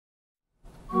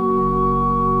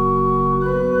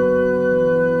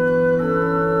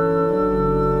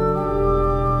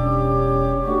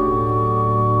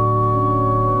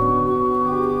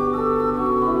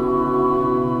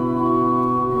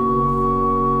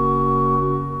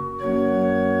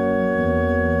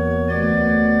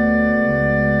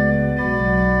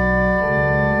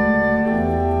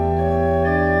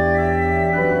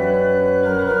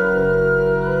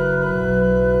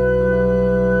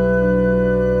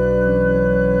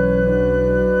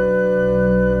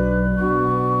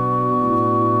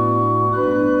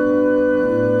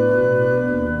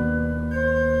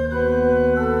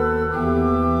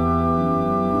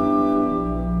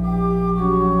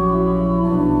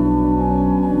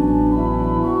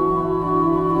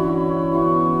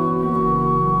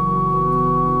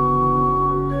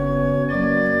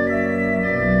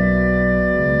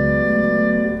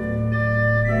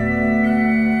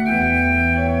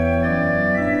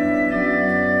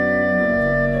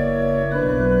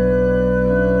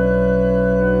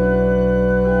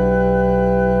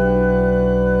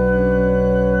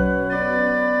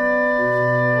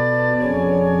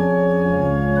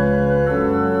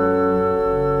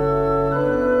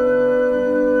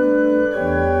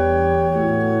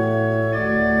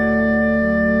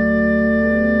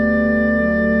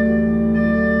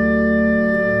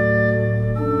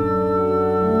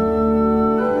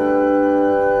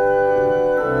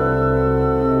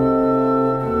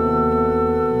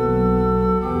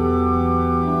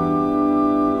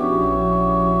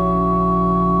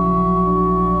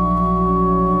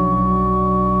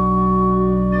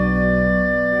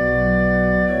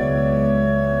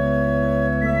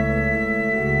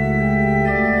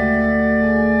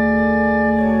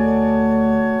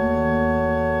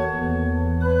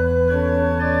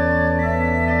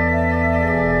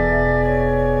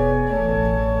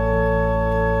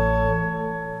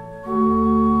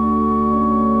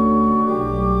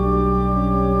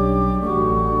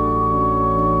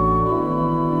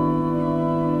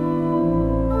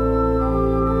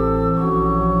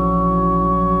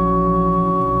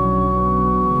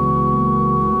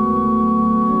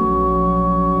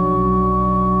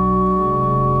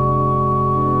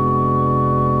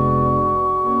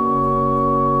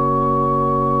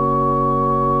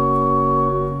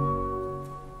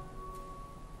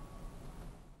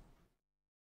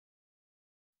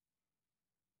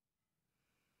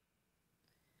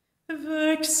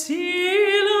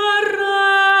Vexilla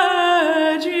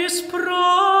regis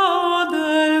prodeunt,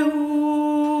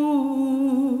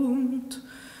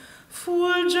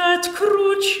 fulget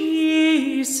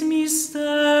crucis mysterium,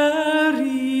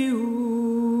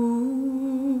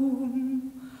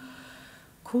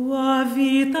 qua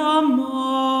vita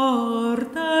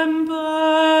mortem perdulit,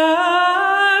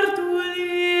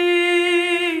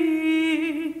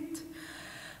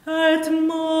 et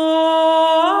morte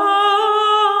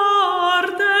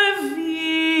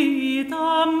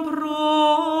vitam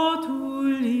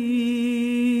protulit,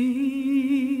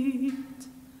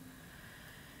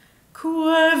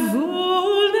 quae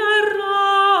vulnerata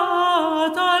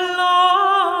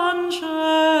lance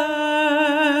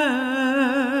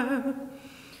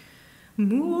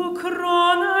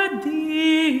mucrone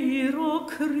diro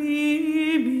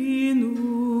criminum,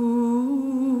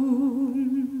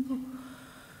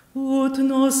 ut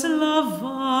nos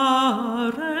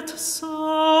lavaret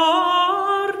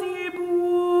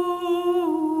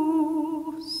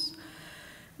sordibus,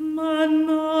 manavit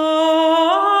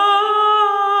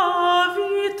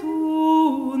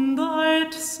unda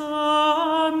et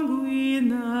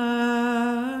sanguine.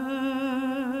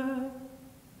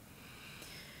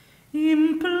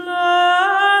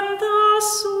 Implanta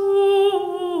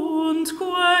sunt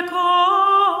quae concit,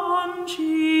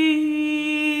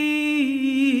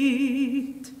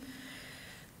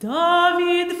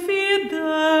 David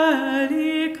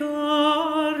fideli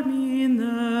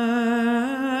carmine,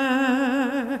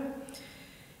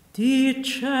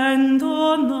 dicendo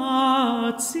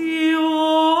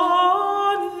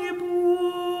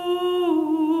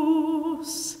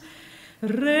nationibus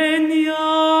regnavit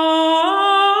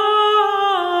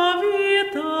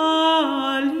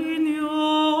alignio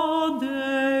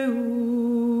Deus.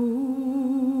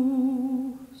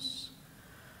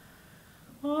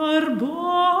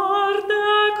 Arbor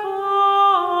decorait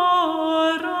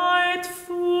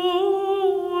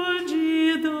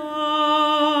fulgida,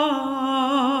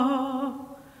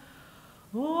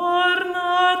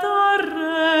 ornata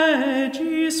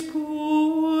regis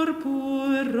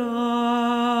purpura,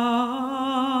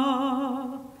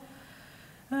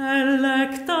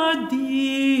 electa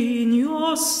digno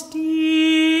stipite,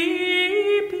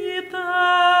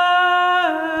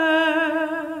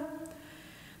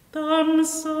 tam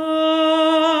sancta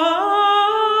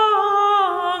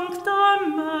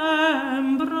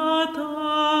membra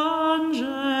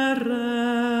tangere.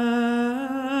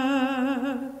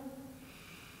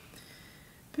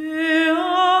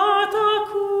 Beata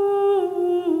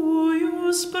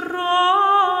cuius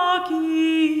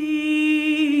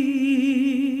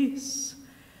brachis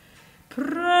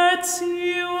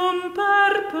pretium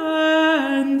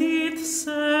perpendit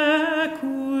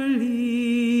seculi,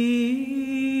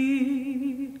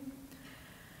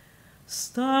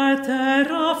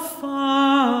 statera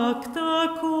facta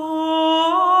corporis,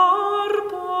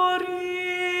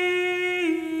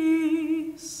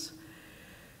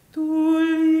 tulitque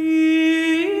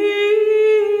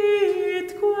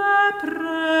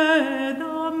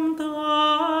predam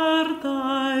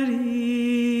tartari.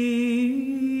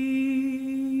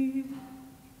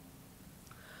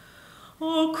 O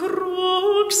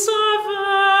crux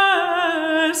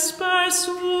vespes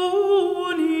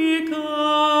unica,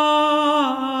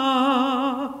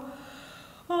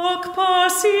 hoc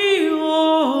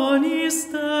passionis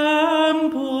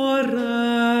tempore,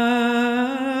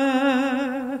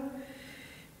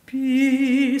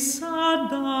 pisa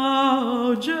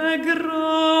dauge gratiam,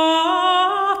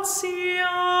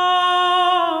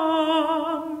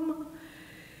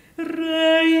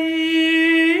 reisque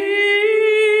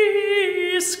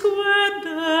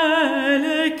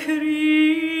dele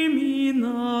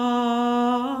crimina,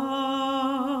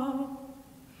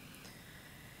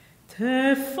 te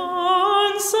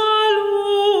fons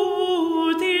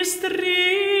salutis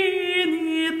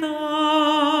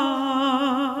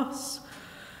Trinitas,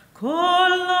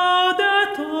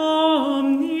 collaudet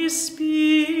omnis spiritus,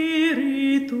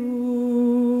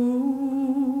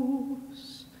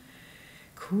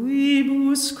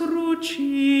 quibus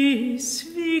crucis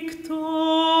victoriam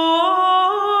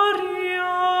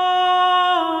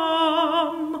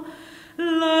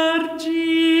largiris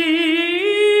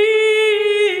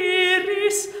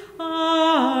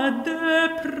ad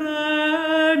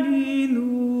preminum.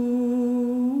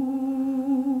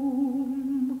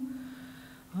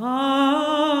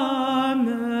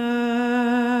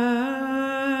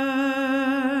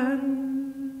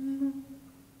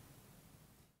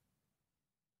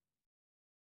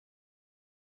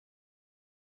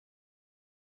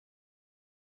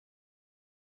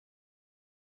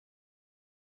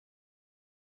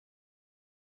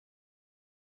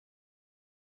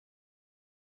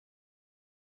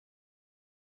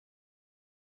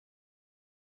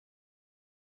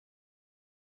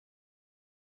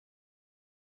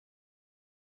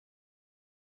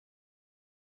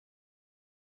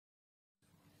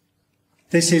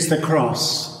 This is the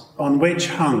cross on which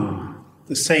hung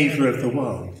the Saviour of the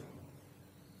world.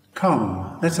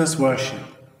 Come, let us worship.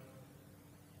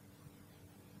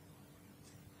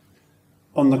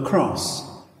 On the cross,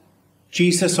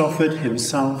 Jesus offered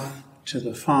himself to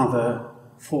the Father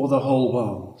for the whole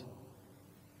world.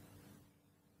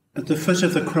 At the foot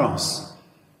of the cross,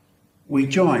 we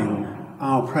join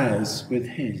our prayers with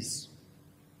his.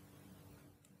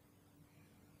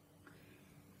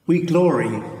 We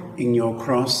glory in your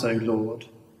cross, O Lord,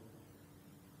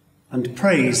 and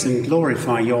praise and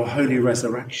glorify your holy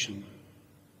resurrection.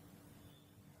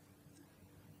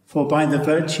 For by the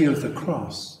virtue of the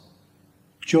cross,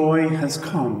 joy has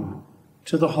come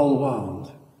to the whole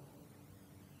world.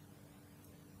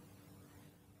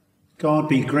 God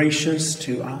be gracious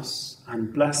to us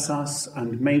and bless us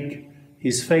and make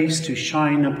his face to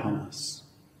shine upon us,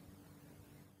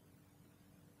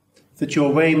 that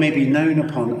your way may be known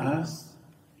upon earth,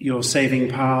 your saving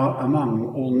power among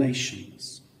all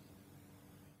nations.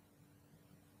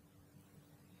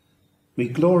 We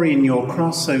glory in your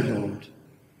cross, O Lord,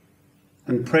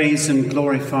 and praise and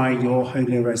glorify your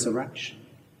holy resurrection.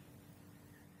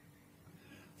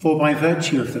 For by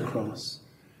virtue of the cross,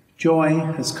 joy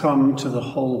has come to the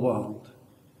whole world.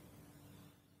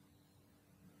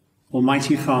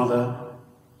 Almighty Father,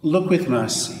 look with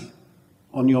mercy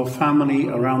on your family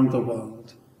around the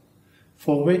world,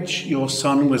 for which your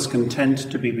Son was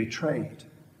content to be betrayed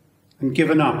and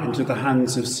given up into the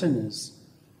hands of sinners,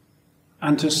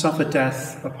 and to suffer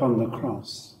death upon the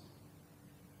cross.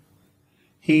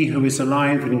 He who is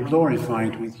alive and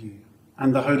glorified with you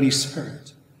and the Holy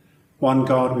Spirit, one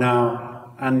God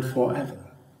now and forever.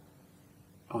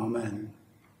 Amen.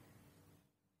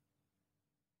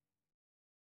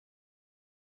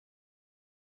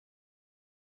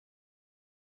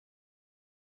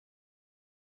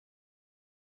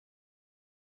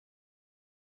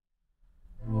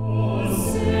 Oh,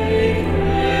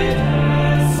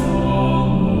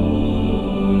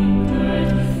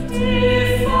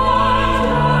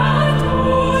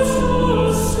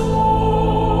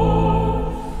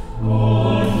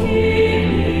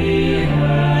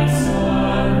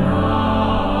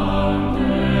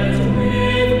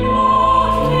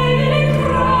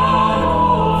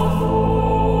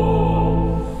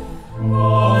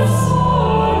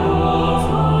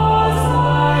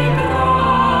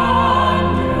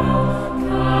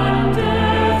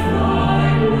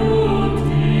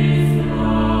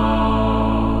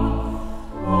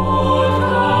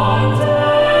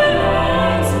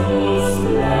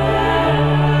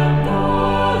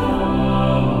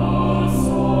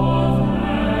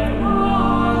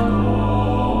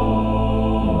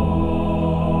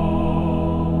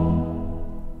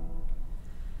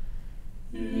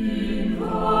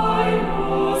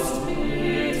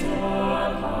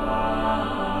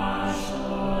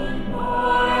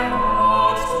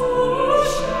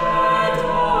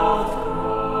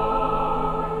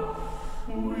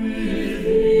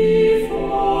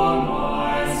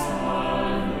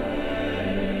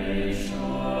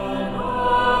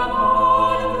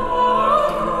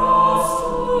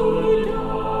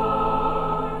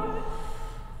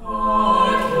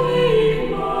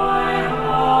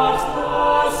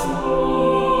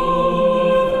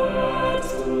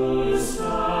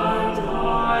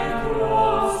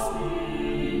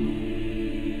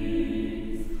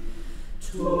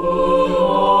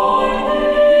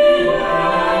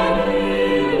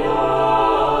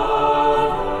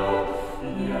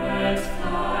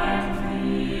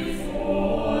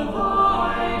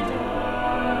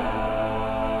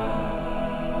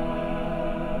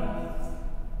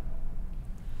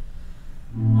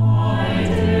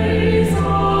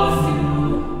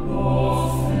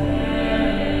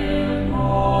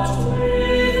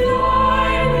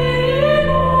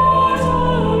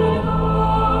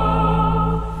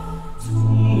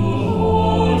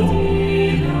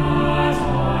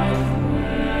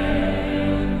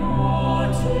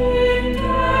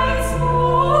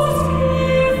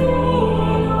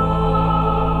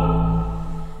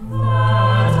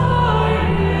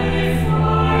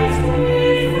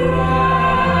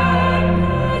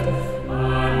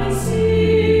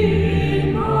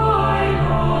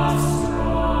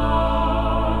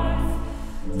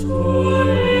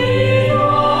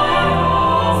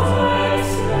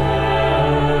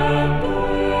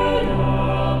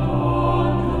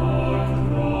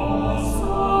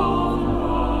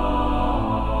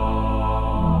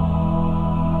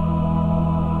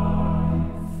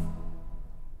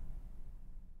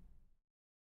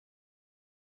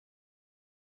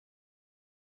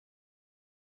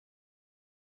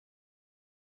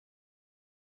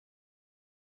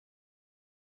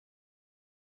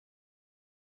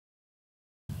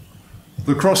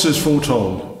 The cross is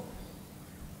foretold.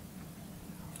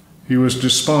 He was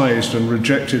despised and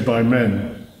rejected by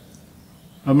men,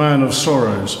 a man of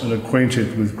sorrows and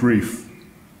acquainted with grief.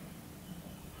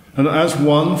 And as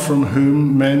one from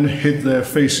whom men hid their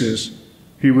faces,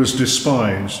 he was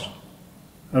despised,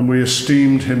 and we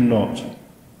esteemed him not.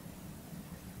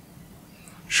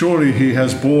 Surely he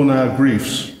has borne our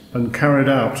griefs and carried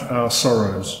out our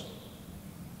sorrows.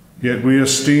 Yet we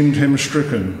esteemed him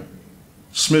stricken,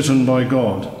 smitten by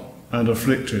God, and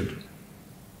afflicted.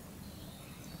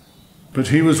 But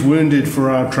he was wounded for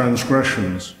our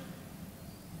transgressions.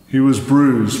 He was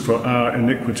bruised for our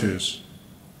iniquities.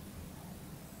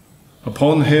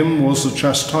 Upon him was the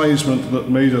chastisement that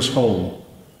made us whole,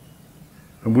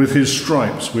 and with his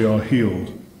stripes we are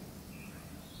healed.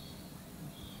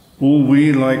 All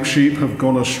we like sheep have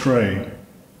gone astray.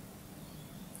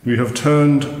 We have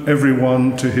turned every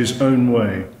one to his own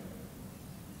way,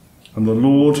 and the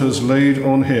Lord has laid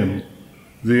on him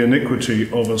the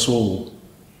iniquity of us all.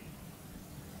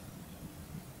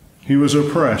 He was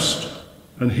oppressed,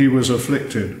 and he was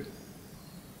afflicted,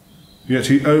 yet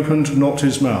he opened not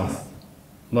his mouth.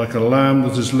 Like a lamb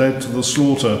that is led to the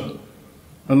slaughter,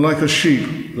 and like a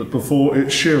sheep that before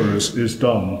its shearers is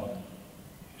dumb,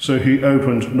 so he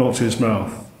opened not his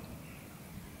mouth.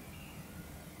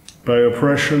 By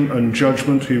oppression and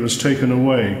judgment he was taken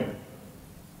away.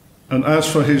 And as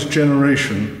for his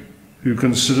generation, who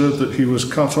considered that he was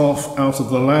cut off out of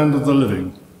the land of the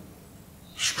living,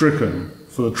 stricken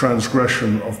for the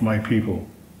transgression of my people.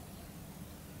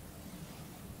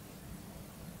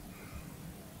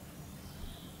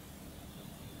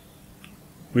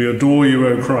 We adore you,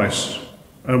 O Christ,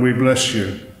 and we bless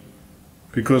you,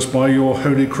 because by your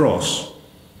holy cross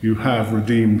you have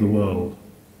redeemed the world.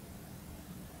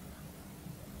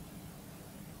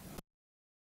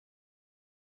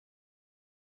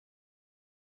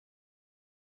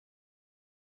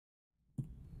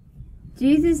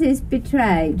 Jesus is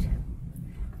betrayed.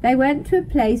 They went to a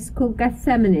place called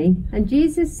Gethsemane, and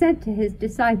Jesus said to his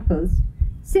disciples,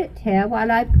 "Sit here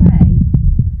while I pray."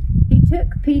 He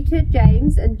took Peter,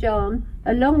 James, and John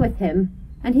along with him,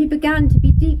 and he began to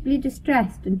be deeply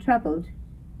distressed and troubled.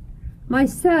 "My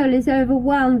soul is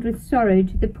overwhelmed with sorrow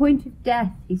to the point of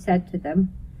death," he said to them.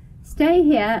 "Stay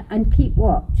here and keep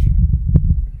watch."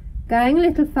 Going a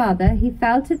little farther, he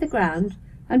fell to the ground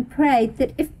and prayed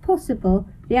that, if possible,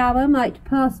 the hour might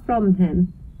pass from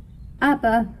him.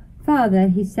 "Abba, Father,"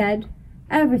 he said,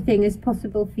 "everything is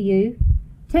possible for you.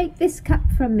 Take this cup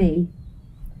from me.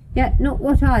 Yet not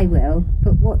what I will,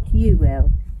 but what you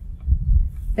will."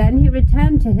 Then he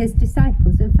returned to his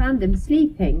disciples and found them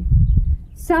sleeping.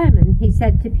 "Simon," he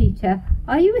said to Peter,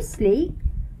 "are you asleep?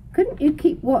 Couldn't you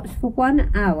keep watch for 1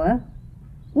 hour?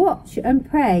 Watch and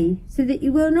pray, so that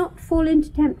you will not fall into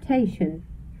temptation.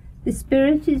 The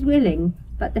spirit is willing,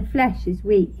 but the flesh is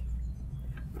weak."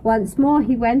 Once more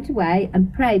he went away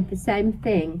and prayed the same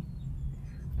thing.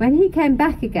 When he came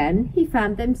back again, he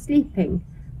found them sleeping,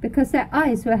 because their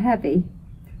eyes were heavy.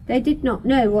 They did not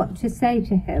know what to say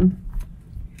to him.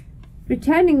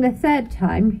 Returning the third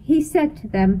time, he said to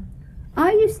them,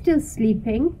 "Are you still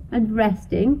sleeping and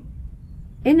resting?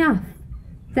 Enough,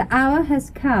 the hour has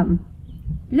come.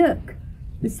 Look,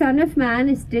 the Son of Man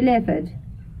is delivered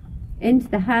into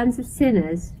the hands of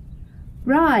sinners.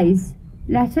 Rise,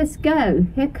 let us go.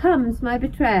 Here comes my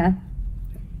betrayer."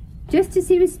 Just as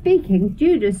he was speaking,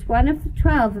 Judas, one of the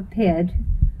 12, appeared.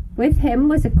 With him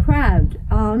was a crowd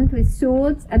armed with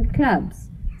swords and clubs,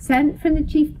 sent from the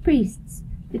chief priests,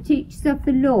 the teachers of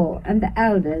the law, and the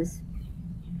elders.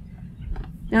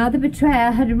 Now the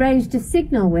betrayer had arranged a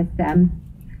signal with them.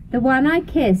 "The one I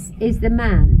kiss is the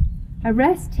man.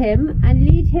 Arrest him and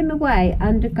lead him away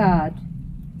under guard."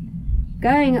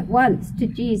 Going at once to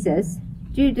Jesus,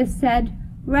 Judas said,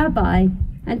 "Rabbi,"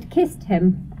 and kissed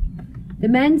him. The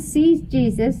men seized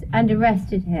Jesus and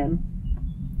arrested him.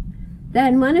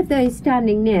 Then one of those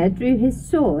standing near drew his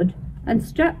sword and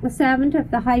struck the servant of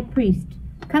the high priest,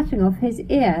 cutting off his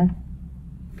ear.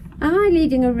 "Am I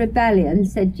leading a rebellion,"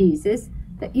 said Jesus,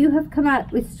 "that you have come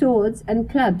out with swords and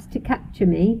clubs to capture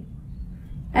me?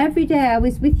 Every day I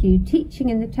was with you teaching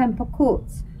in the temple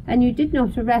courts, and you did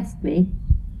not arrest me.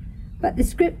 But the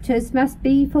scriptures must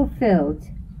be fulfilled."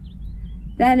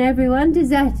 Then everyone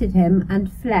deserted him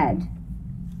and fled.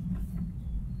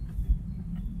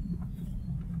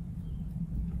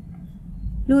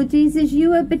 Lord Jesus, you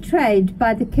were betrayed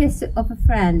by the kiss of a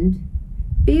friend.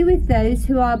 Be with those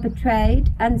who are betrayed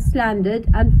and slandered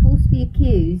and falsely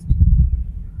accused.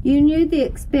 You knew the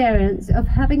experience of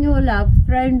having your love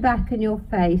thrown back in your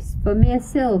face for mere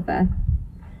silver.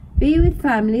 Be with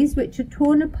families which are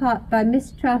torn apart by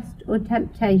mistrust or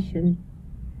temptation.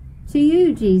 To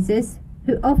you, Jesus,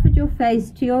 who offered your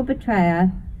face to your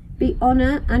betrayer, be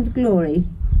honour and glory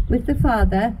with the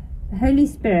Father, the Holy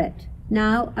Spirit,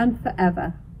 now and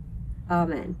forever.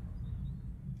 Amen.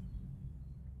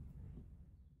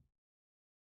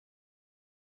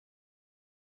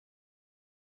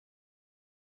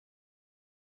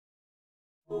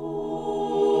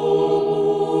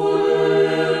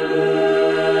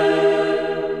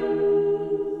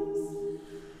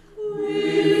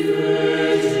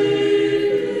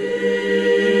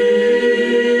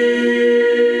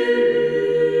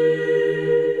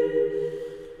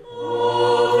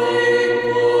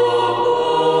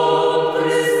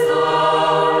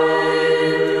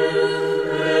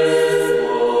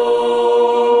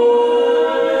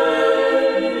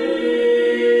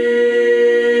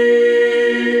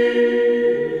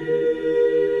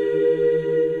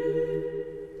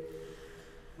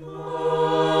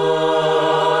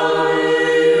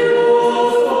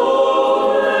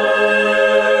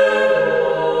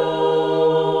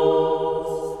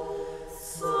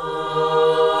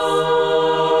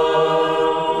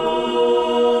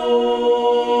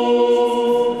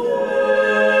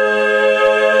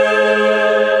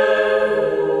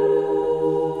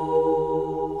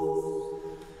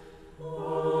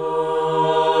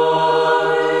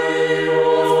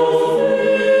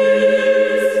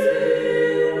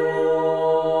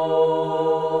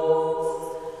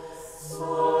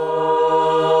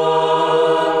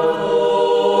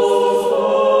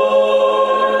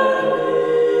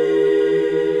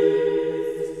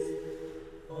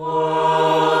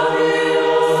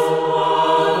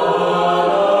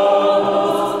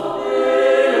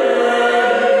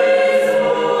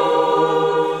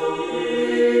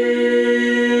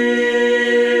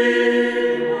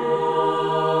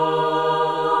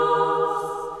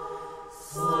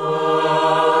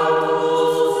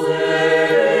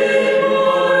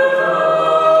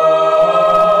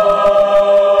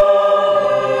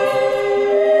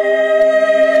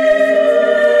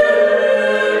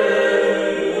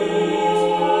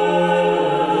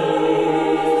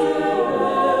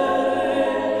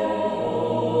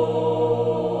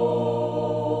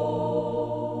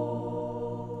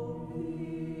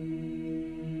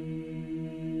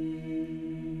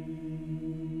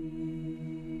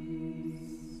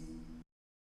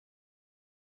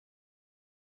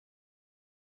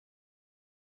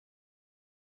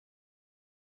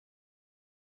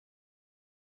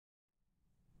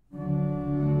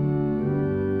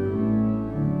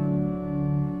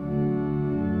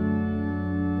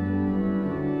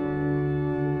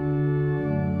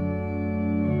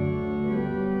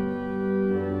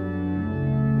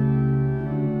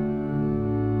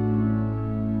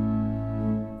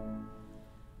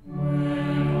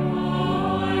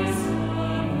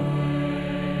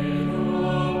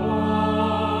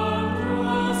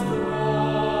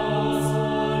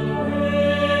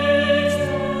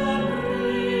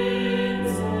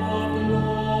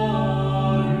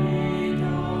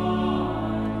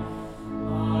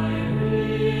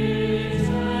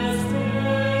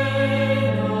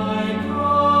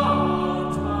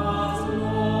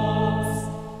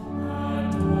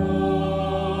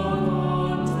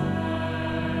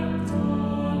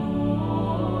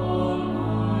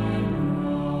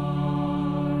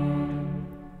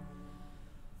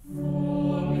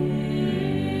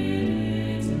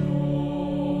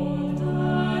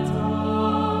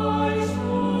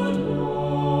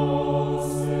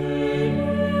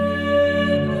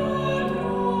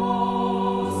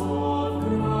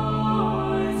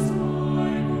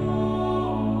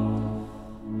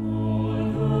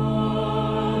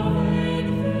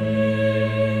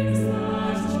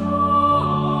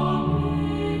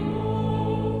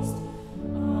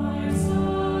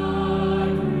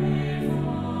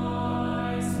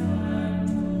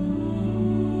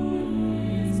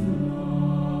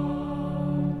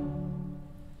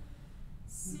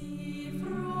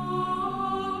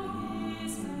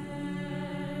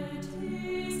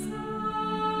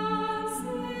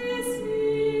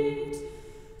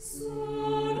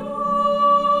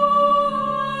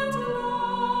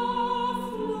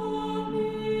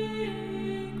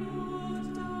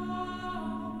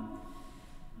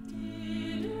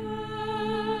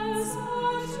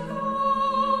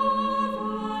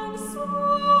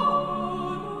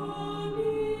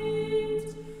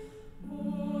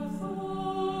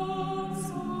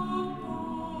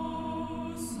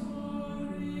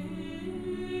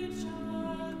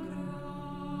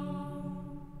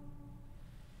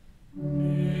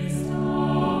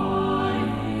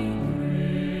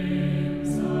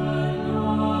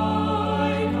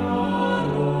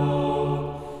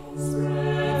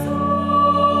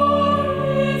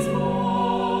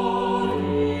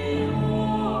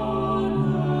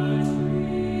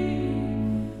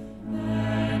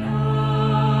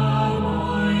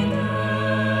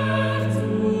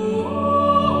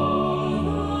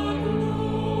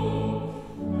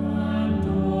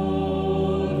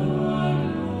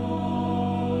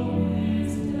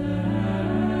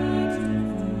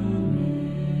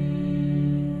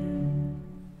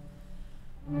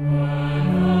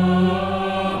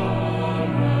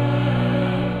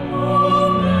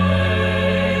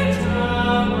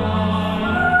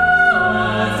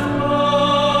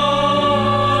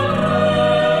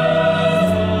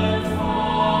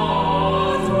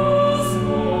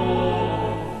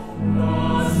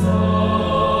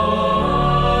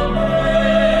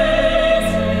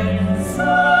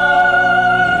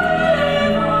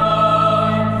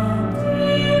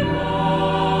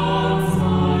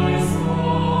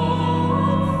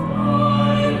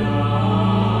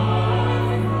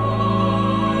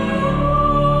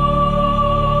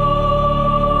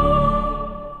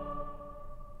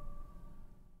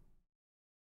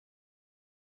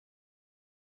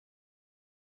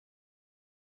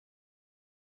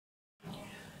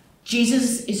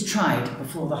 Jesus is tried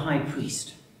before the high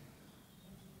priest.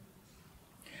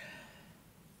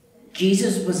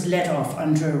 Jesus was led off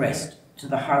under arrest to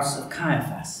the house of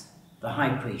Caiaphas, the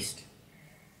high priest,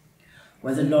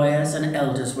 where the lawyers and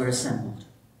elders were assembled.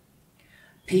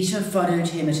 Peter followed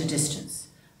him at a distance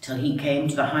till he came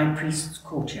to the high priest's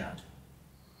courtyard,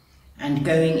 and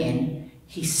going in,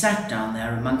 he sat down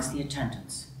there amongst the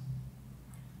attendants,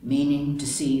 meaning to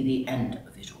see the end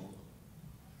of it all.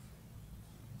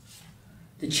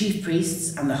 The chief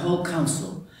priests and the whole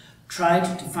council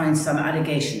tried to find some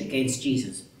allegation against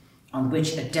Jesus on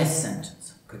which a death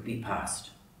sentence could be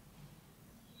passed,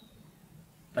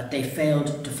 but they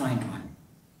failed to find one,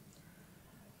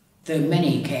 though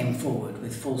many came forward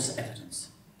with false evidence.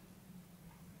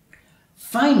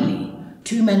 Finally,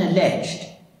 2 men alleged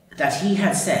that he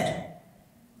had said,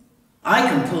 "I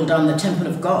can pull down the temple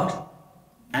of God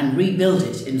and rebuild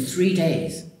it in 3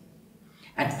 days."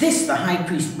 At this the high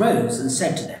priest rose and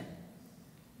said to them,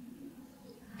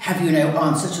 "Have you no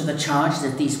answer to the charge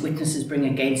that these witnesses bring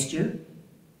against you?"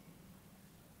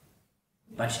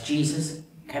 But Jesus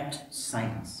kept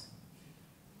silence.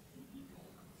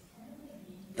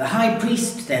 The high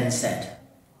priest then said,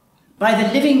 "By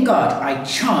the living God, I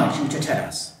charge you to tell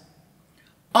us,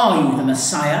 are you the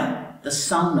Messiah, the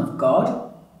Son of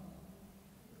God?"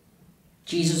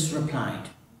 Jesus replied,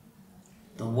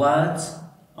 "The words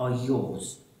are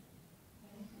yours.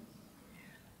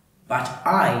 But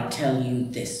I tell you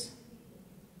this,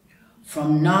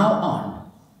 from now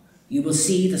on you will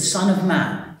see the Son of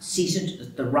Man seated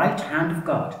at the right hand of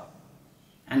God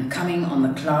and coming on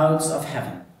the clouds of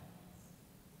heaven."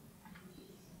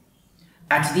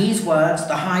 At these words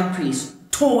the high priest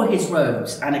tore his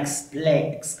robes and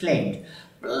exclaimed,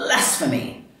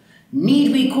 "Blasphemy!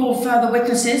 Need we call further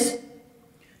witnesses?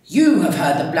 You have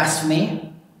heard the blasphemy.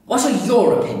 What are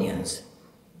your opinions?"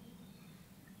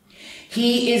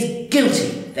 "He is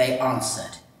guilty," they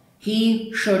answered.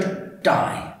 "He should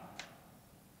die."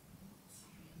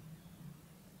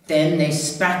 Then they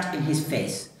spat in his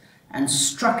face and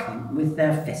struck him with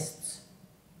their fists.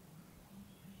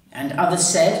 And others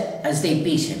said, as they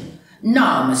beat him,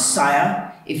 "Now,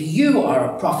 Messiah, if you are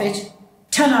a prophet,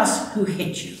 tell us who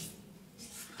hit you."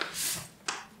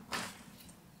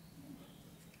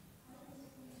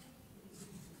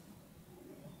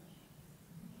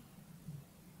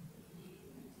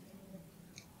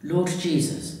 Lord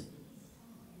Jesus,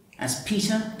 as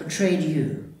Peter betrayed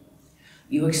you,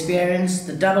 you experienced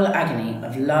the double agony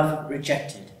of love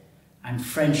rejected and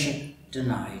friendship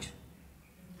denied.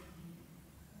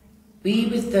 Be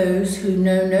with those who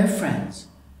know no friends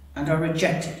and are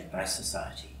rejected by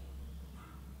society.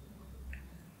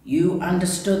 You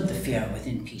understood the fear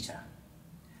within Peter.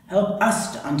 Help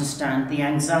us to understand the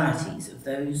anxieties of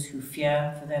those who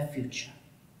fear for their future.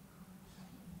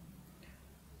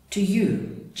 To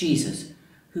you, Jesus,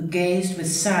 who gazed with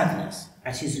sadness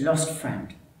at his lost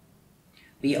friend,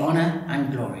 be honour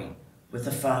and glory with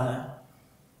the Father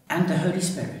and the Holy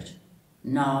Spirit,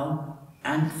 now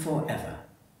and forever.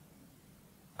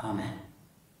 Amen.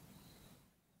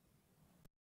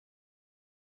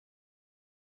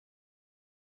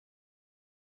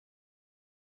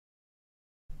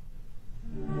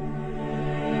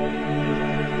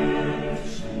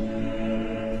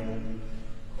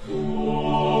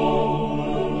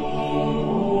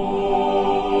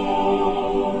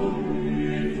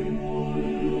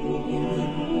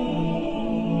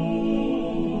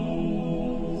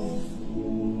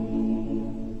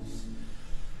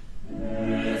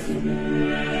 Amen.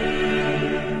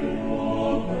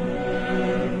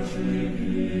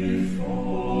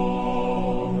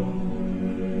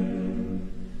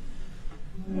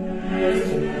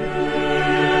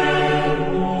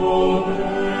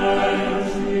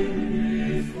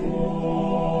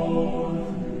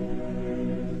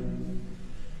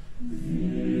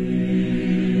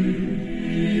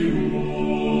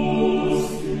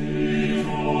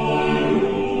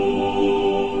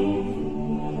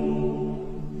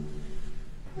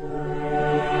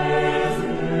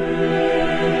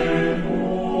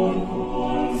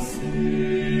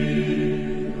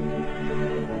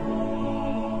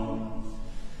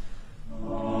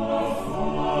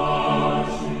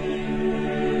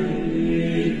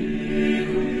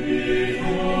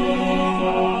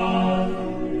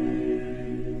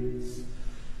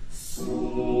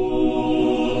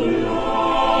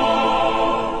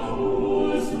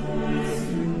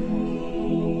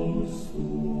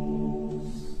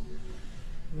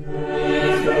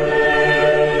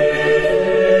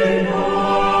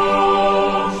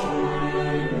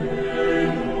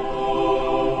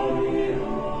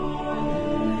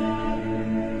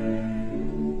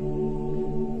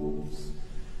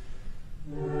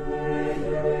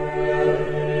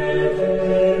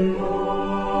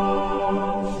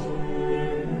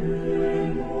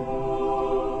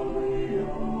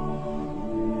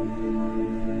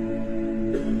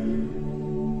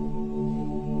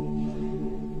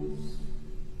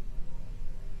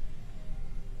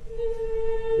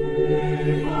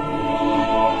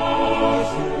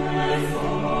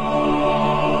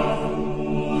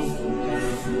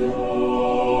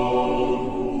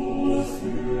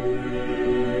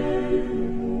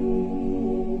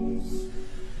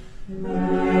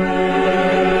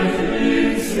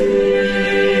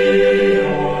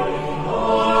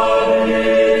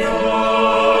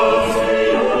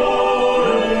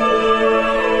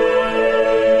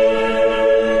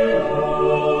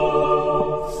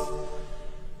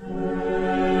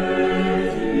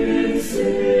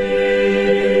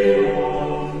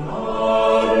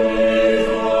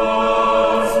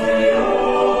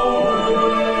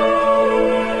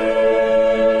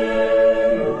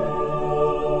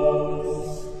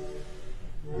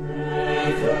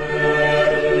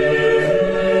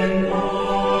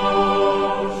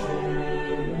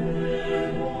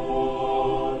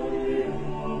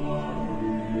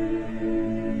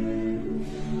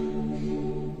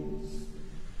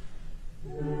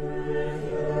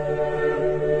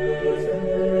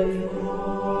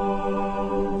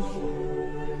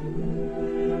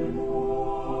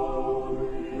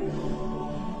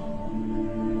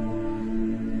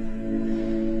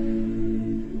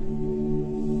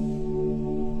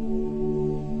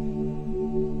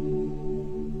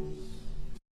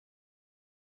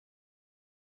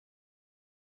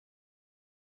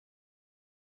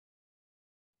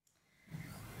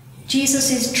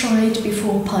 Jesus is tried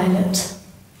before Pilate.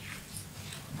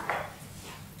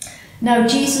 Now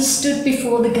Jesus stood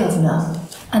before the governor,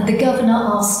 and the governor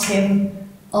asked him,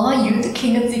 "Are you the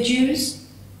king of the Jews?"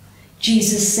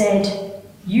 Jesus said,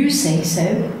 "You say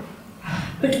so."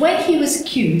 But when he was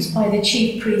accused by the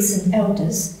chief priests and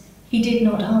elders, he did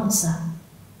not answer.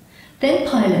 Then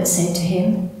Pilate said to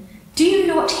him, "Do you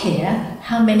not hear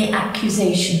how many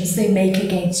accusations they make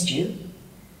against you?"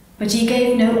 But he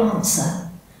gave no answer,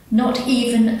 not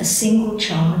even a single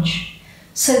charge,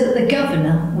 so that the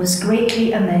governor was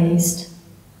greatly amazed.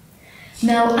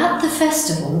 Now at the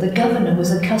festival, the governor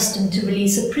was accustomed to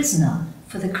release a prisoner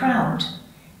for the crowd,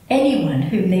 anyone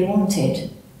whom they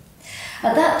wanted.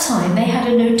 At that time, they had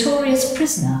a notorious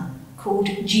prisoner called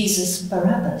Jesus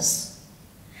Barabbas.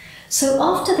 So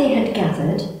after they had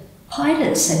gathered,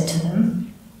 Pilate said to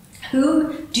them,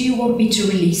 "Whom do you want me to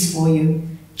release for you,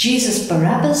 Jesus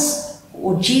Barabbas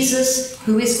or Jesus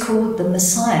who is called the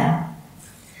Messiah?"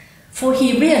 For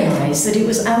he realized that it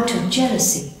was out of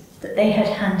jealousy that they had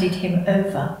handed him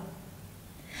over.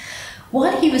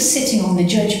 While he was sitting on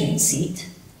the judgment seat,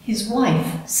 his wife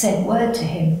sent word to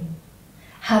him,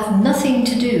 "Have nothing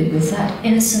to do with that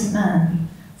innocent man,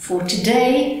 for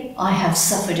today I have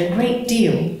suffered a great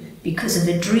deal because of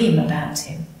a dream about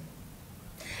him."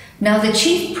 Now the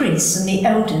chief priests and the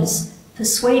elders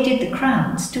persuaded the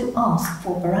crowds to ask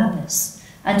for Barabbas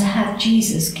and to have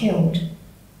Jesus killed.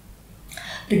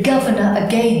 The governor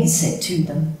again said to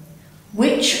them,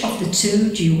 "Which of the two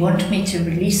do you want me to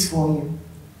release for you?"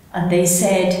 And they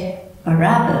said,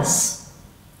 "Barabbas."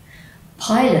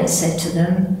 Pilate said to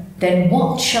them, "Then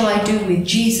what shall I do with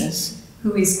Jesus,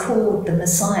 who is called the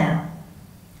Messiah?"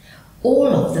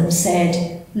 All of them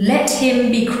said, "Let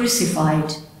him be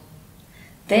crucified."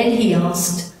 Then he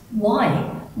asked, "Why?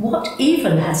 What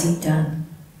evil has he done?"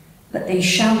 But they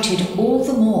shouted all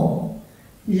the more,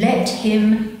 "Let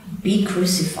him be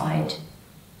crucified."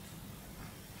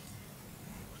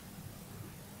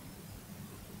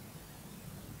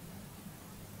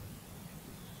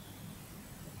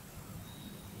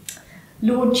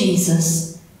 Lord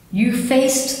Jesus, you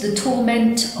faced the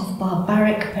torment of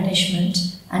barbaric punishment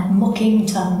and mocking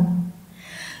tongue.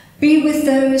 Be with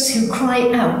those who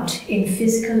cry out in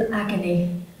physical agony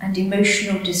and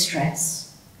emotional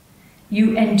distress.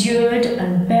 You endured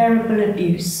unbearable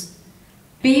abuse.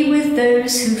 Be with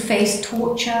those who face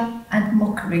torture and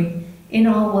mockery in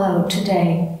our world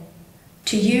today.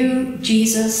 To you,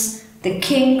 Jesus, the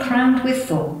King crowned with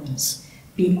thorns,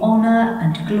 be honour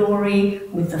and glory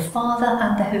with the Father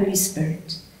and the Holy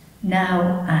Spirit,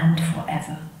 now and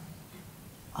forever.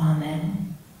 Amen.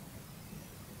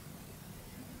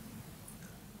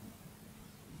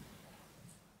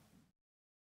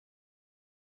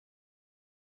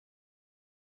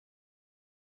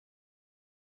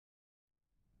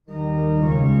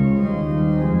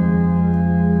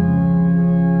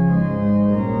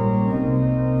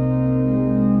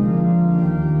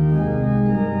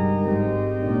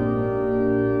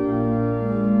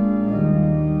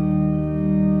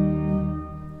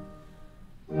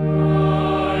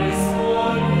 Christ,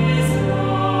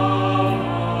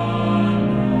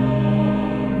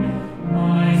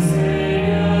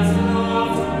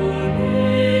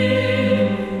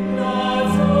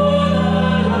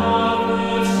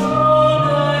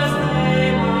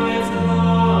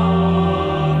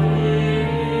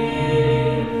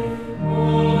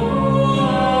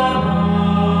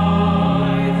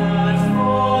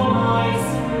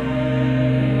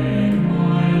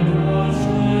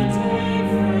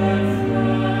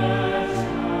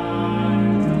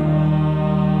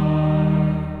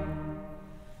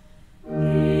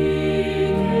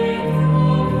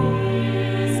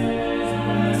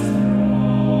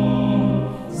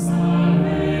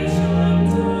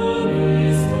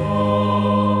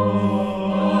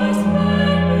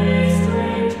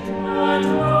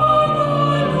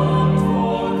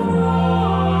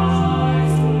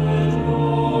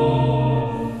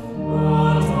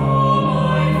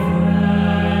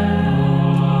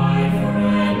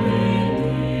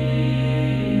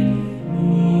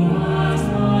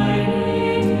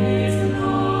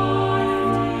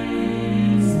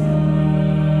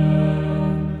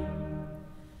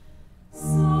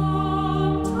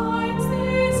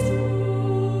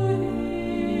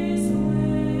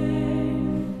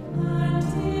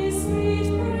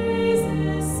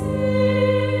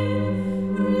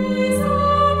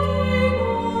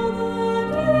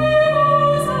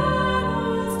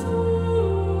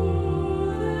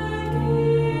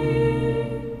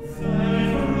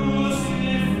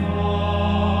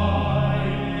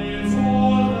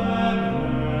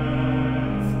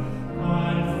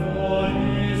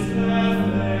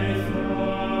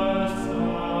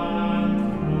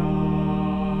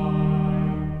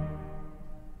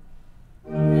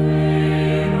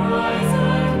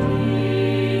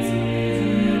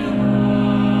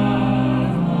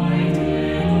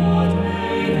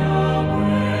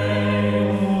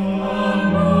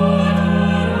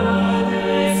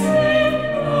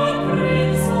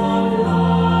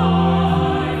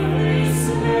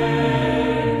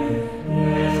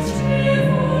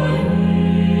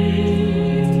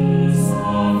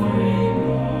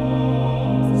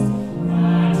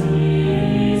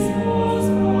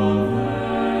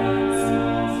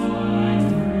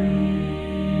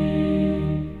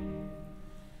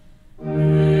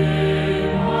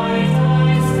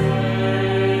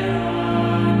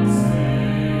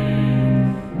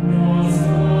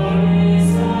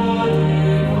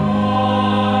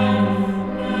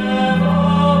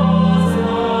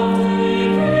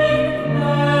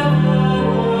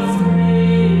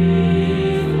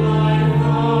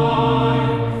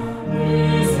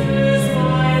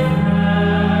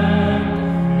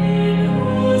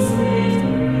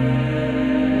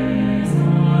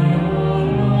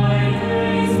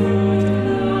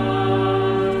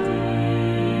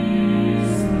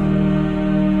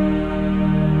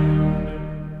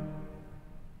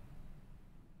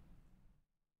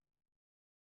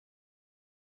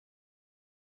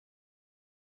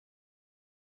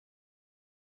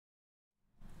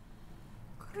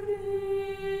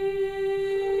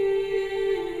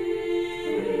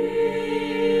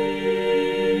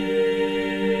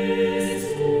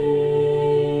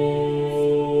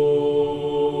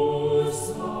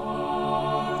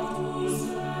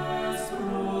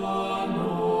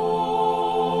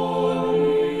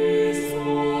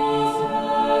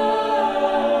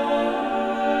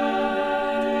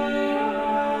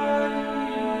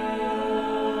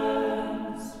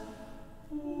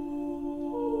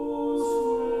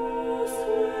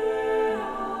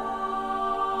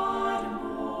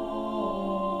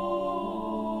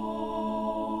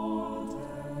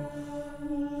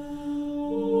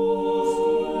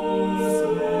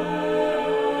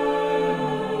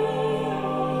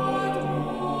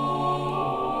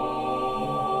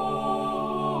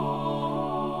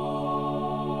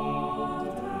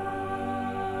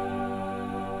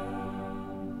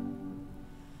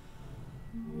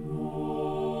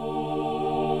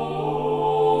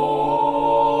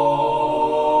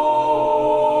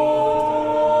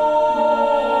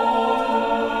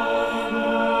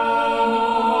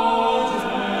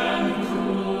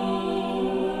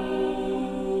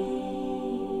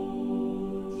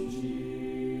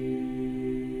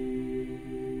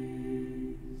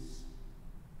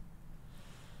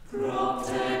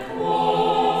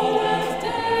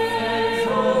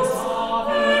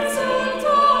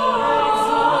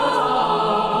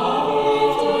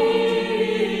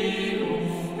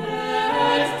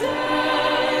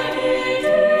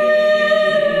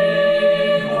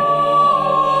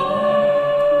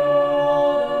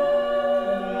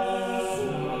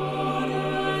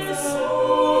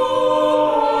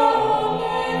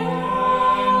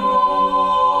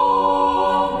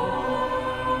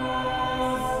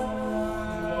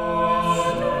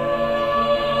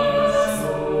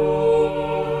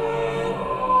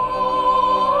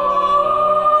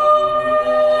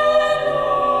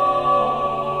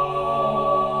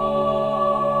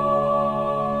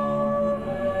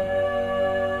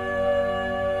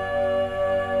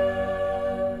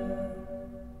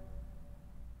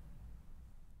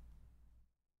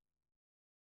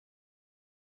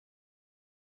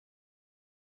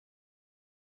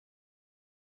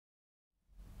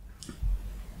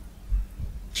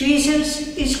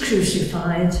 Jesus is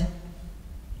crucified.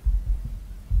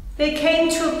 They came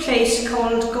to a place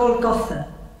called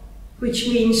Golgotha, which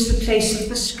means the place of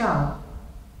the skull.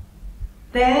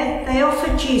 There they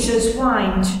offered Jesus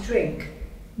wine to drink,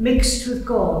 mixed with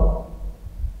gall.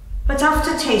 But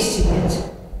after tasting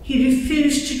it, he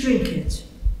refused to drink it.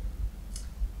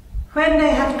 When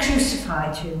they had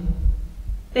crucified him,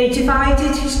 they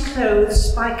divided his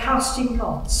clothes by casting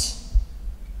lots,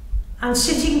 and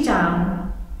sitting down,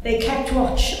 they kept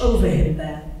watch over him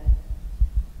there.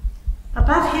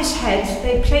 Above his head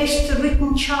they placed the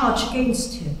written charge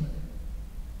against him: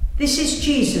 "This is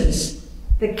Jesus,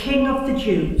 the King of the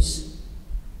Jews."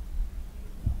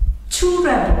 2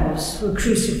 rebels were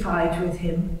crucified with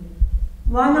him,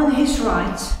 one on his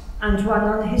right and one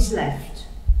on his left.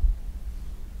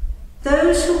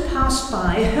 Those who passed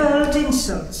by hurled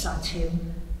insults at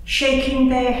him, shaking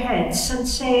their heads and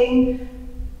saying,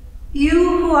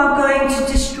 "You who are going to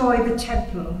destroy the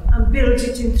temple and build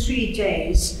it in 3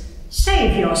 days,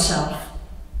 save yourself.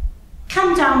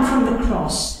 Come down from the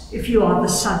cross if you are the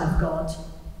Son of God."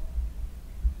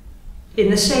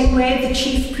 In the same way, the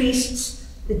chief priests,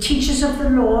 the teachers of the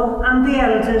law, and the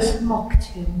elders mocked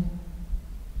him.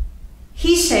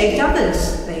 "He saved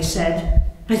others," they said,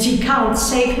 "but he can't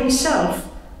save himself.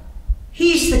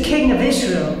 He's the King of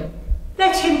Israel.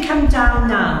 Let him come down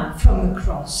now from the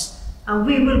cross, and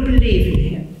we will believe in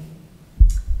him.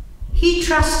 He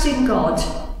trusts in God.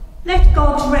 Let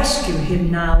God rescue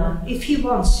him now if he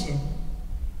wants him.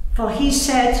 For he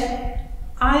said,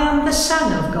 'I am the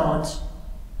Son of God.'"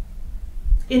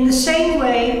 In the same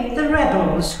way, the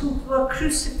rebels who were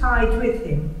crucified with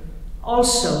him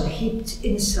also heaped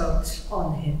insult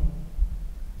on him.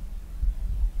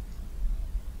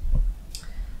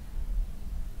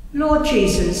 Lord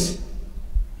Jesus,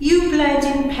 you bled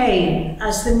in pain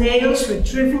as the nails were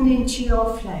driven into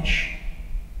your flesh.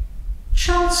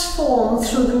 Transform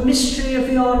through the mystery of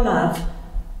your love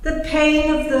the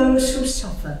pain of those who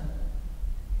suffer.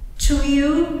 To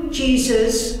you,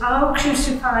 Jesus, our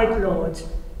crucified Lord,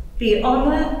 be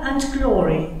honour and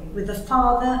glory with the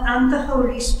Father and the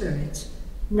Holy Spirit,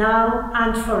 now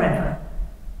and forever.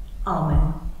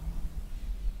 Amen.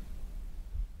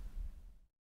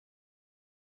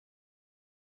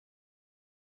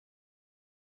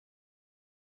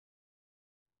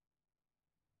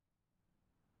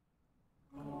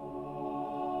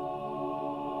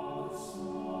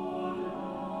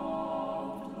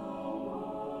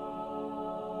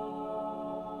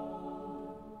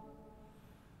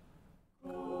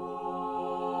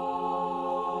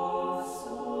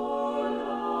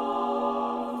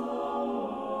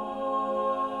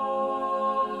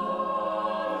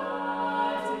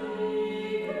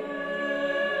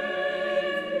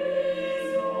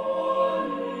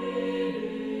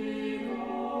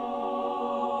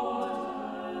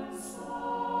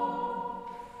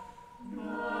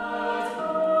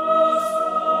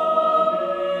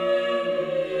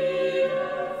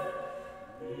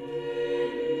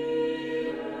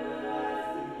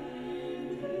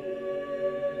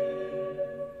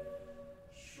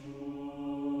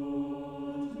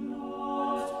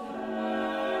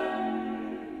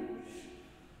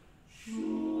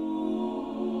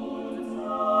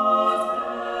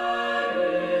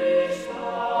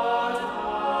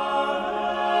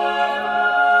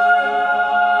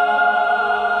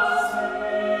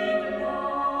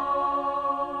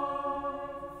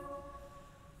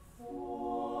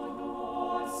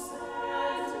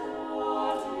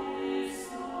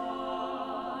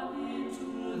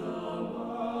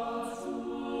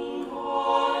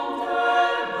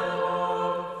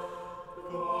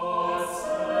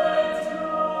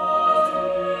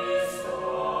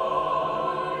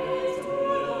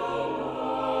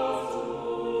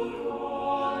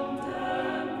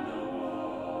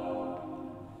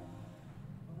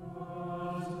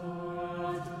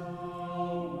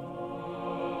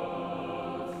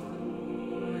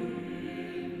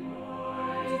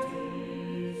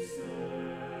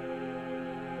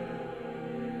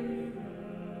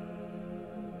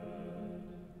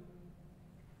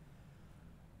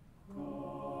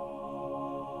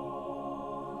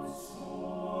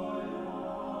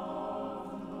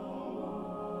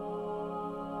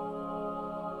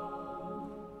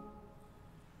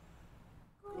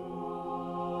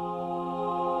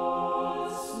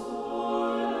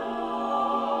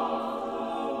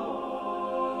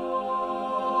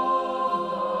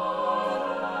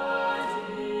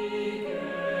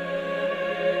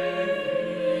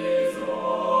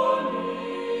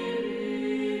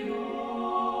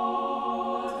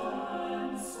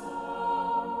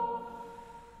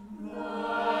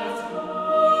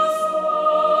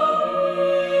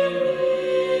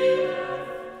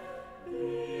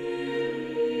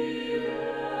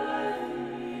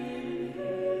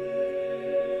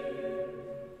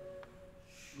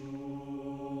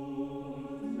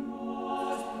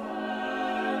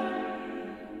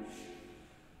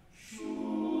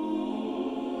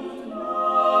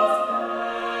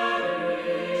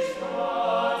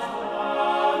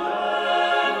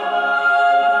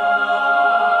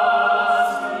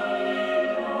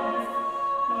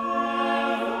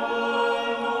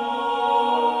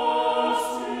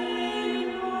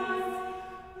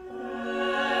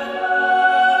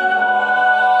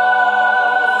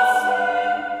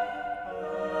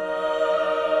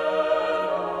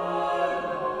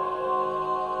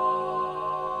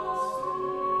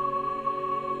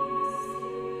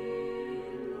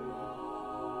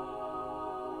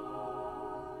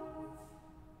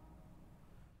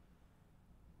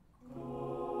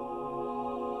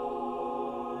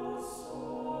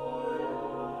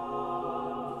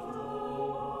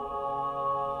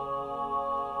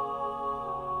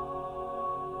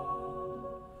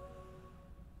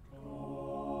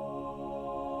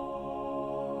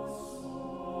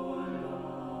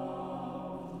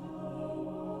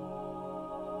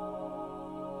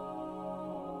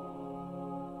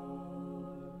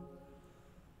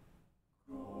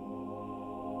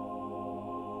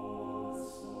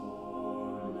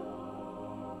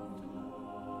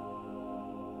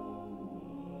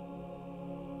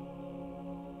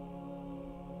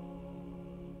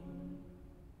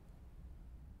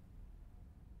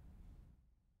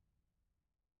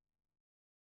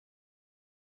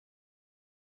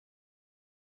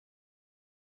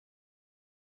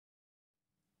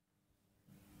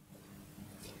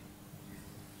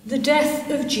 The death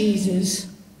of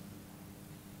Jesus.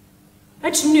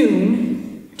 At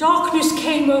noon, darkness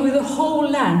came over the whole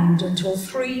land until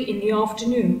 3 in the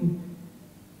afternoon.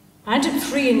 And at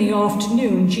 3 in the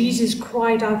afternoon, Jesus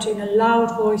cried out in a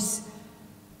loud voice,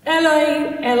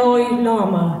 Eloi, Eloi,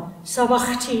 lama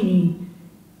sabachthani,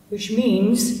 which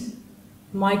means,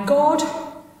 my God,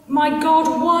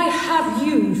 why have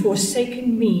you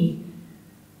forsaken me?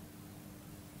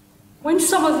 When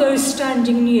some of those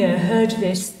standing near heard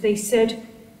this, they said,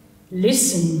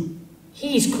 listen,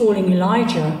 he is calling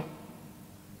Elijah.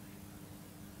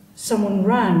 Someone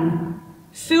ran,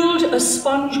 filled a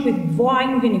sponge with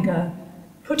wine vinegar,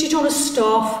 put it on a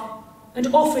staff,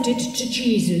 and offered it to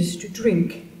Jesus to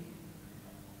drink.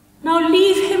 Now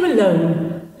leave him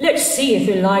alone. Let's see if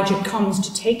Elijah comes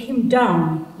to take him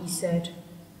down, he said.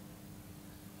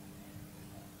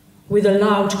 With a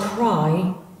loud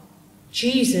cry,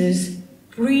 Jesus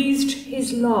breathed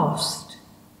his last.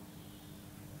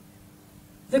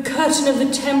 The curtain of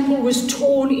the temple was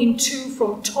torn in two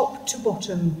from top to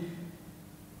bottom.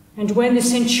 And when the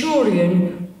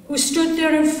centurion, who stood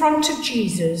there in front of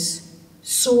Jesus,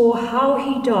 saw how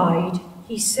he died,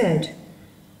 he said,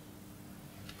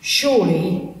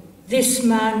 surely this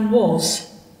man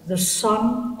was the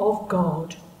Son of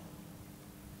God.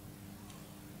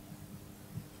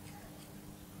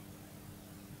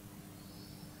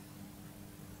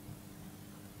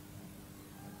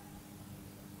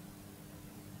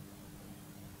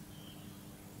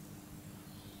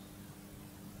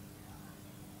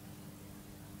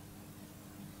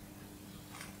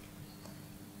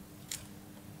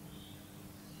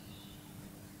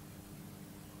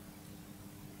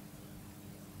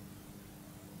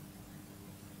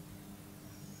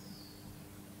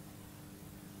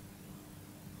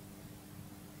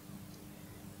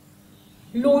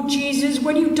 Lord Jesus,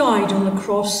 when you died on the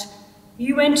cross,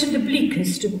 you entered the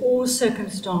bleakest of all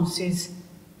circumstances.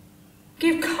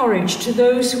 Give courage to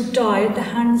those who die at the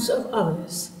hands of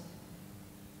others.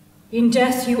 In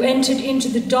death you entered into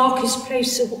the darkest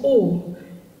place of all.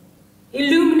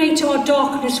 Illuminate our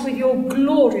darkness with your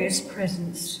glorious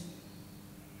presence.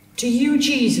 To you,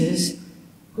 Jesus,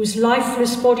 whose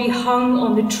lifeless body hung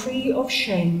on the tree of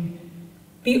shame,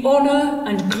 be honour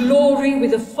and glory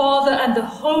with the Father and the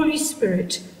Holy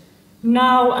Spirit,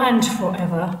 now and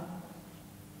forever.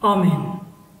 Amen.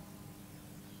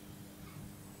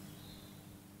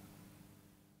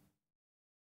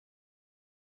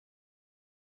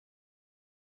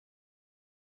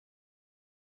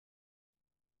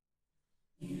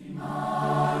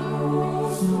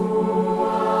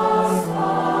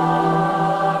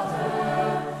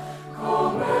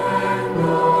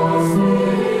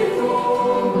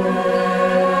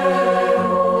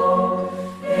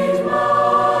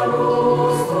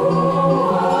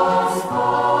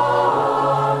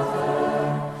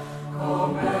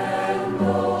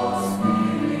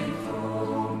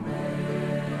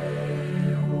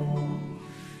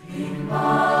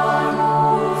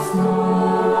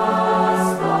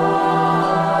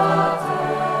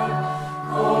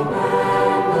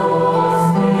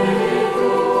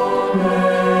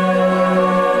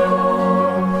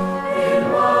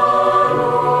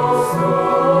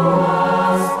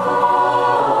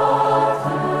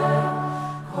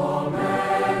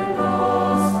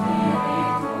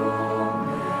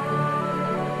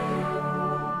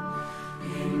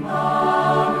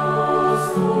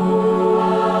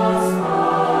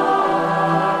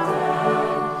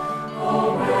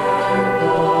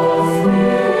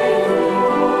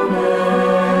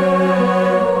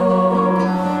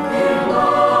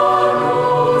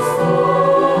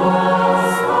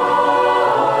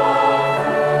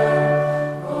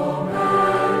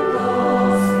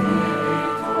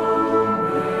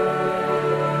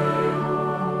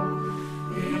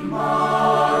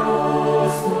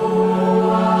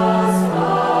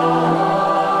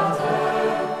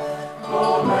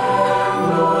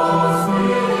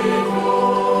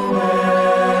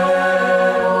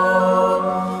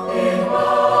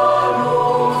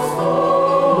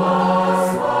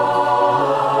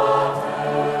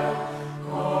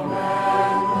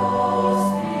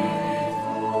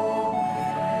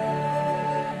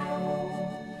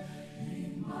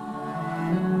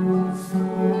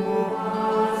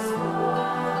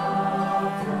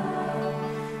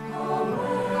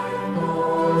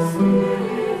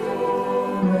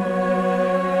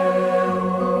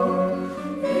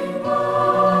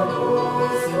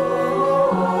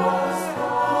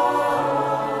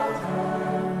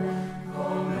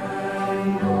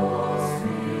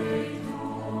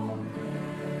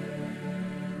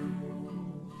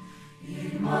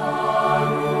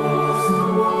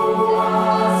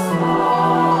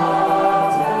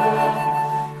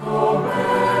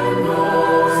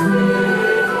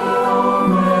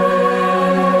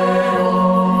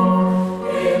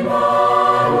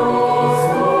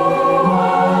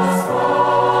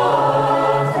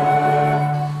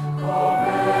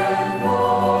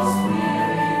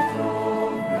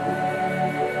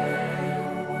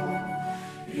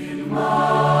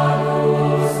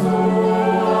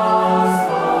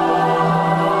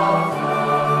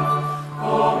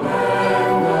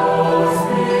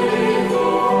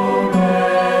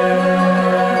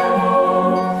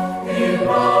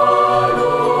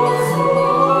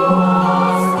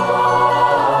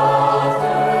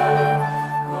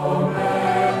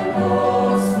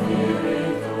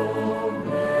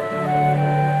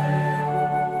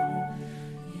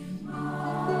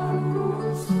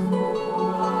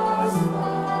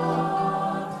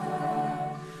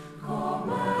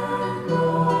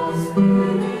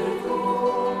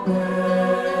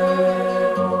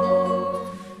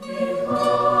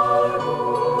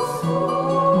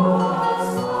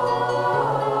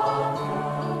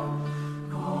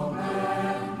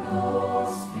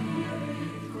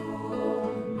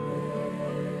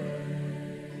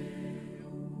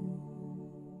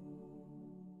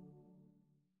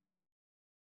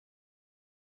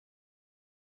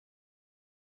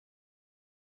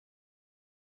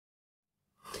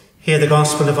 Hear the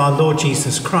gospel of our Lord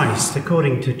Jesus Christ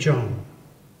according to John.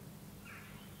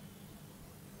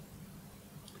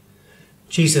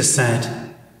 Jesus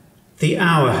said, "The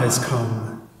hour has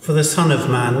come for the Son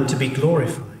of Man to be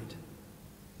glorified.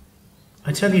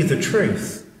 I tell you the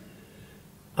truth,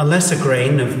 unless a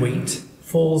grain of wheat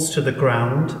falls to the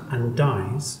ground and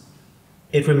dies,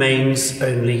 it remains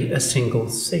only a single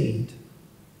seed.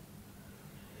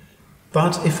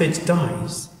 But if it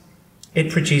dies, it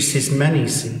produces many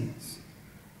seeds.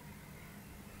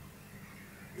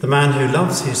 The man who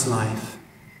loves his life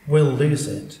will lose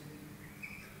it,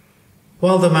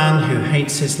 while the man who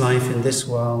hates his life in this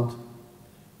world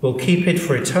will keep it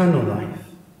for eternal life.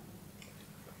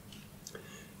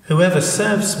 Whoever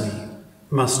serves me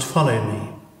must follow me,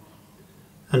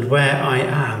 and where I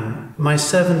am, my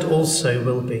servant also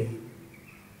will be.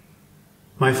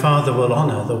 My Father will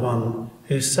honor the one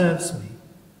who serves me.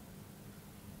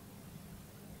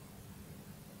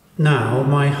 Now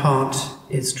my heart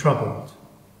is troubled.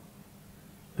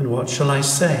 And what shall I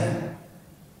say?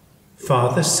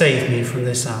 Father, save me from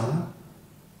this hour?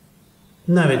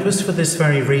 No, it was for this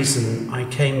very reason I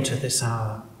came to this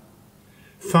hour.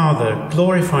 Father,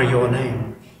 glorify your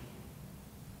name."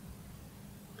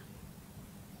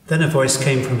 Then a voice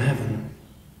came from heaven.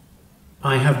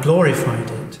 "I have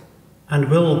glorified it, and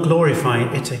will glorify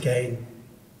it again."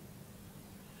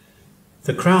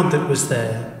 The crowd that was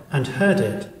there and heard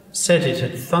it said it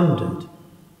had thundered.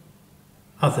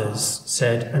 Others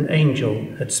said an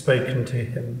angel had spoken to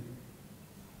him.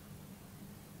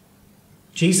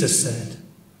 Jesus said,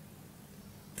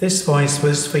 "This voice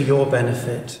was for your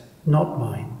benefit, not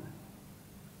mine.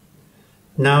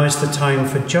 Now is the time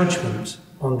for judgment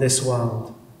on this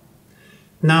world.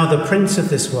 Now the prince of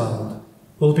this world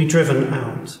will be driven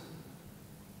out.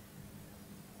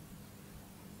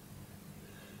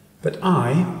 But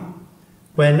I,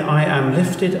 when I am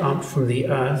lifted up from the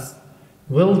earth,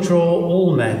 will draw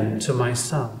all men to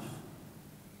myself."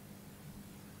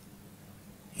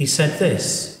 He said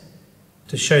this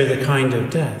to show the kind of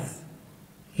death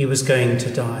he was going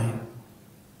to die.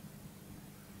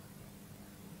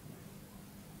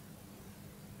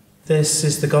 This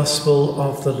is the gospel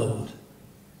of the Lord.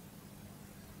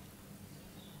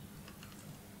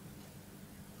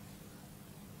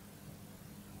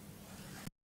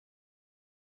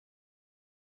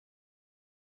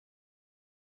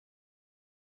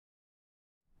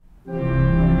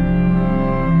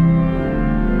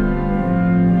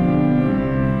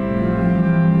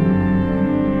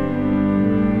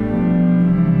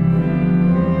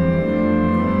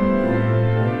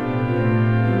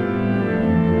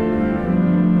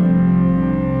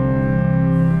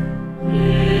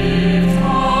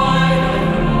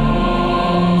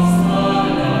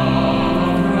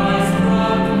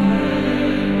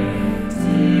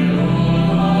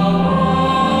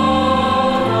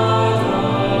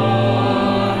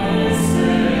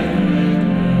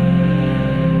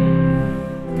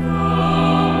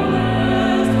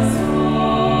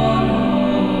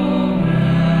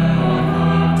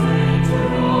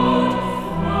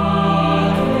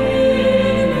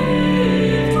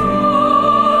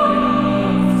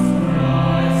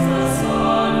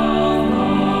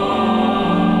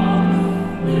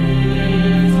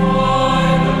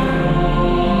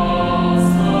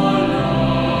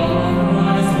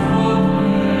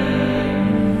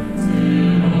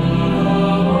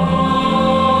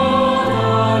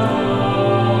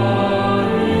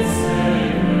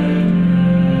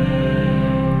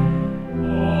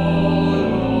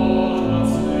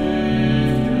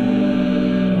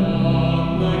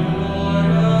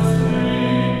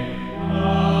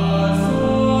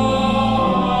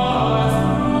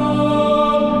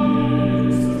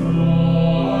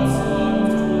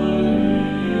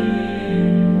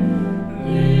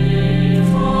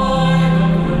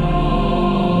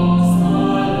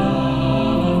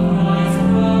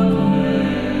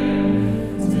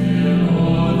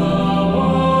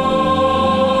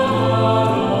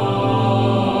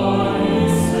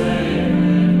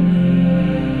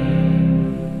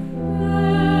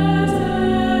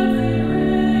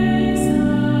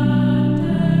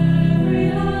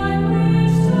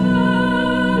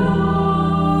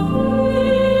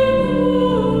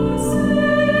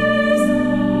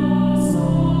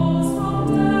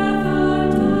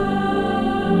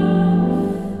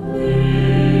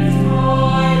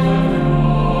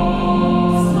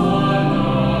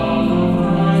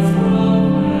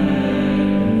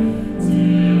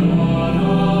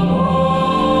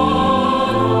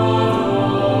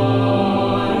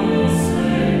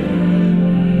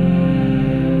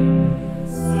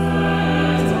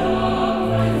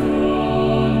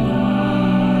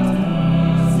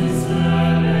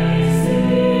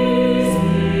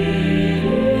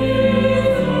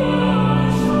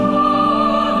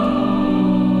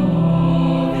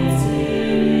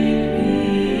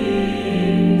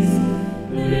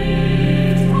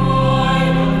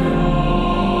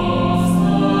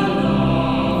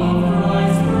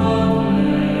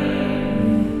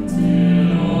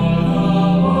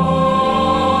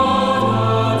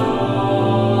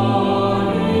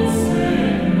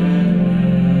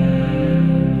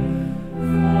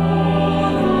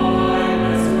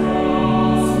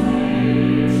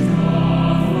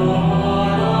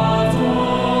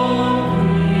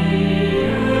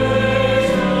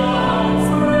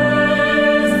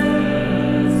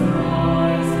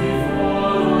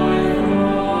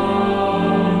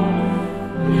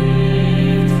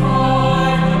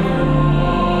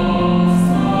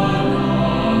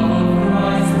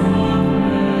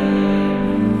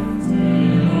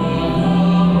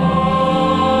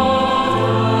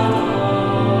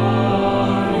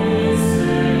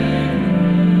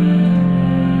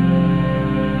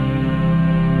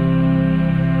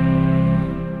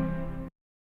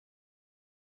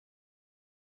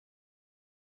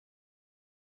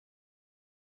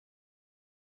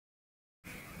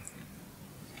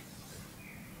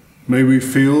 May we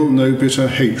feel no bitter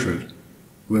hatred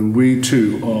when we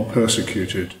too are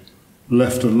persecuted,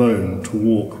 left alone to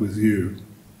walk with you.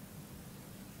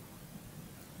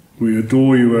 We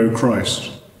adore you, O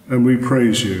Christ, and we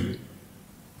praise you,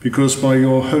 because by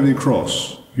your holy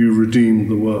cross you redeemed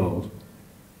the world.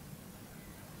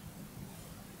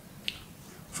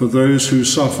 For those who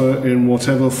suffer in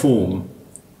whatever form,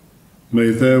 may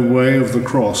their way of the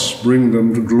cross bring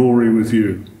them to glory with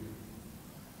you.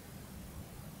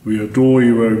 We adore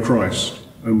you, O Christ,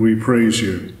 and we praise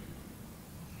you,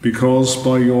 because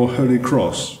by your holy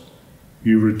cross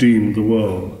you redeemed the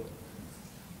world.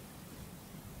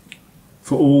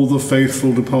 For all the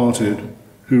faithful departed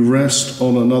who rest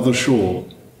on another shore,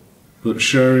 that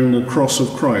sharing the cross of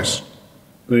Christ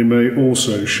they may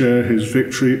also share his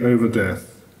victory over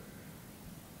death.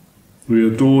 We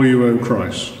adore you, O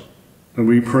Christ, and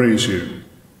we praise you,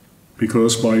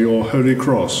 because by your holy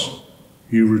cross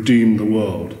you redeemed the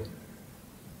world.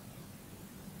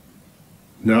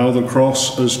 Now the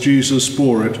cross, as Jesus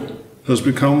bore it, has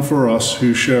become for us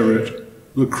who share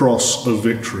it the cross of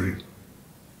victory.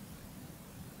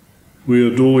 We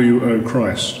adore you, O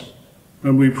Christ,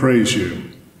 and we praise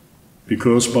you,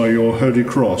 because by your holy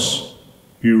cross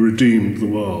you redeemed the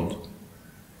world.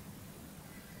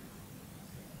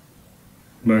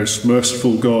 Most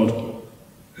merciful God,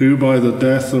 who by the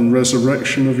death and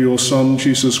resurrection of your Son,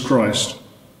 Jesus Christ,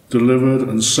 delivered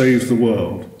and saved the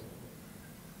world,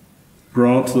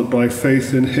 grant that by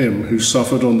faith in him who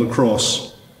suffered on the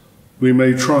cross, we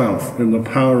may triumph in the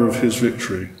power of his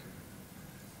victory.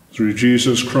 Through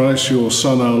Jesus Christ, your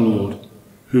Son, our Lord,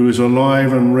 who is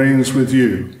alive and reigns with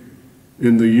you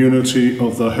in the unity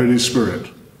of the Holy Spirit,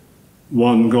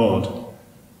 one God,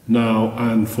 now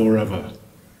and forever.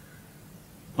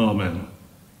 Amen.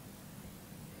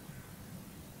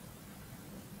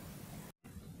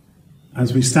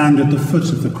 As we stand at the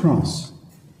foot of the cross,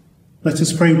 let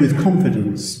us pray with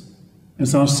confidence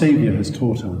as our Saviour has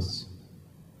taught us.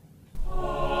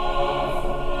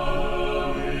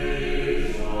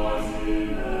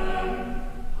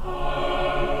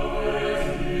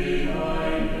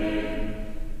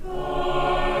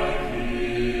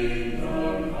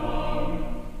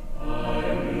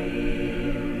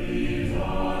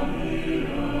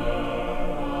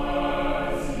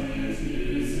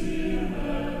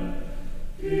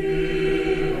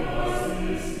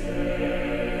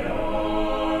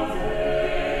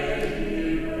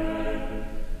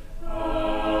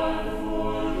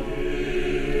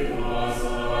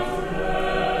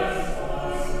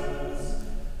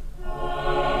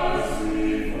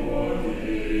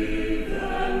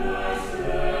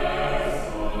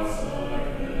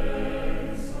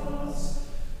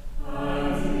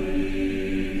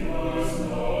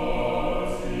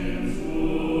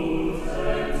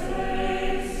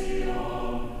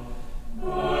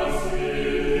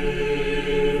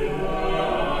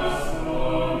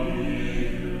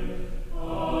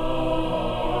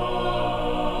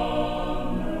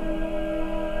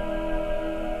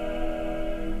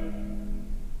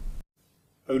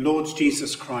 O Lord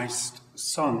Jesus Christ,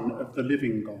 Son of the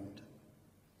living God,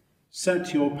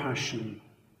 set your passion,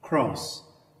 cross,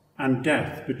 and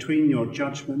death between your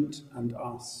judgment and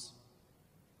us,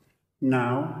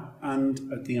 now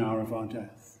and at the hour of our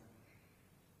death.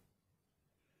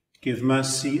 Give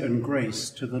mercy and grace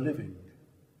to the living,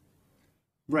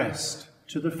 rest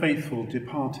to the faithful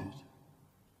departed,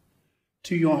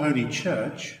 to your holy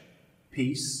church,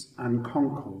 peace and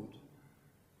concord,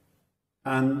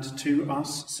 and to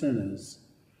us sinners,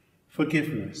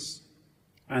 forgiveness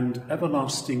and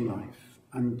everlasting life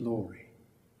and glory.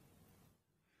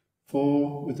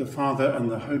 For with the Father and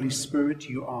the Holy Spirit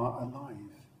you are alive,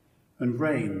 and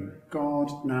reign,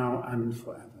 God, now and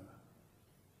forever.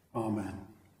 Amen.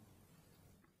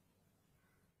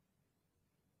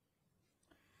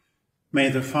 May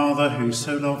the Father, who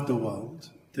so loved the world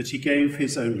that he gave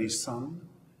his only Son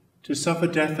to suffer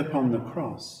death upon the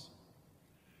cross,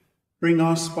 bring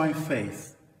us by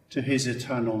faith to his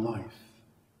eternal life.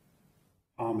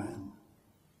 Amen.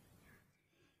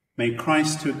 May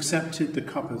Christ, who accepted the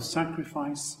cup of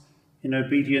sacrifice in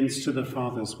obedience to the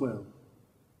Father's will,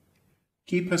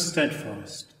 keep us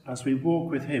steadfast as we walk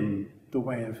with him the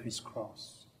way of his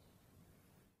cross.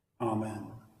 Amen.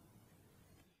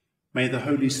 May the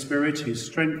Holy Spirit, who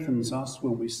strengthens us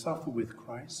when we suffer with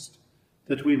Christ,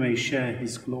 that we may share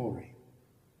his glory,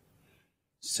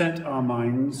 set our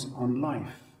minds on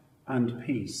life and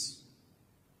peace.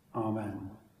 Amen.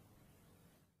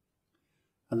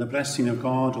 And the blessing of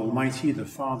God Almighty, the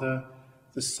Father,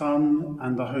 the Son,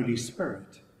 and the Holy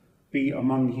Spirit be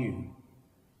among you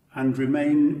and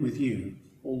remain with you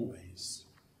always.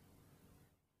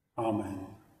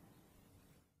 Amen.